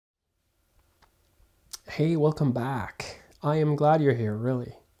Hey, welcome back. I am glad you're here,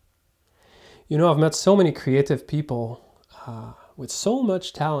 really. You know, I've met so many creative people with so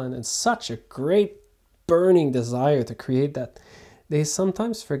much talent and such a great burning desire to create that they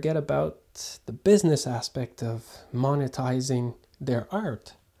sometimes forget about the business aspect of monetizing their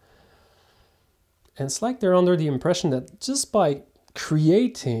art. And it's like they're under the impression that just by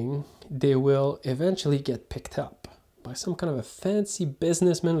creating, they will eventually get picked up by some kind of a fancy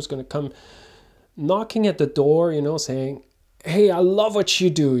businessman who's going to come knocking at the door, saying, hey, I love what you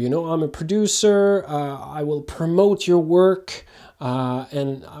do. I'm a producer. I will promote your work.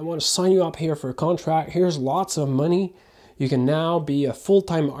 And I want to sign you up here for a contract. Here's lots of money. You can now be a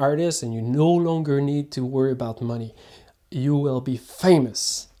full-time artist and you no longer need to worry about money. You will be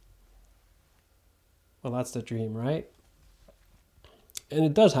famous. Well, that's the dream, right? And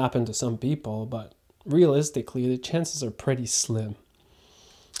it does happen to some people, but realistically, the chances are pretty slim.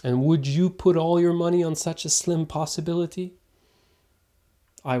 And would you put all your money on such a slim possibility?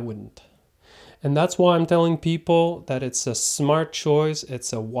 I wouldn't. And that's why I'm telling people that it's a smart choice,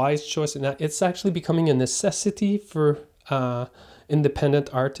 it's a wise choice, and that it's actually becoming a necessity for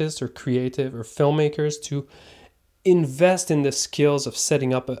independent artists or creative or filmmakers to invest in the skills of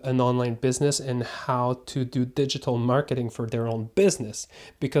setting up an online business and how to do digital marketing for their own business,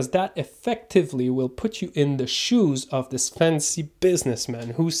 because that effectively will put you in the shoes of this fancy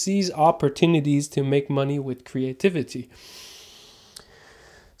businessman who sees opportunities to make money with creativity.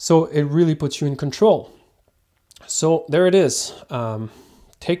 So it really puts you in control. So there it is.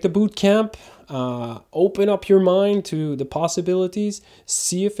 Take the boot camp, open up your mind to the possibilities,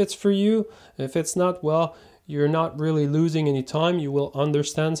 see if it's for you. If it's not, well, you're not really losing any time. You will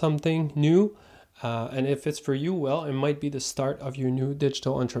understand something new. And if it's for you, well, it might be the start of your new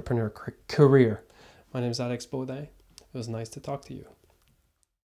digital entrepreneur career. My name is Alex Baudin. It was nice to talk to you.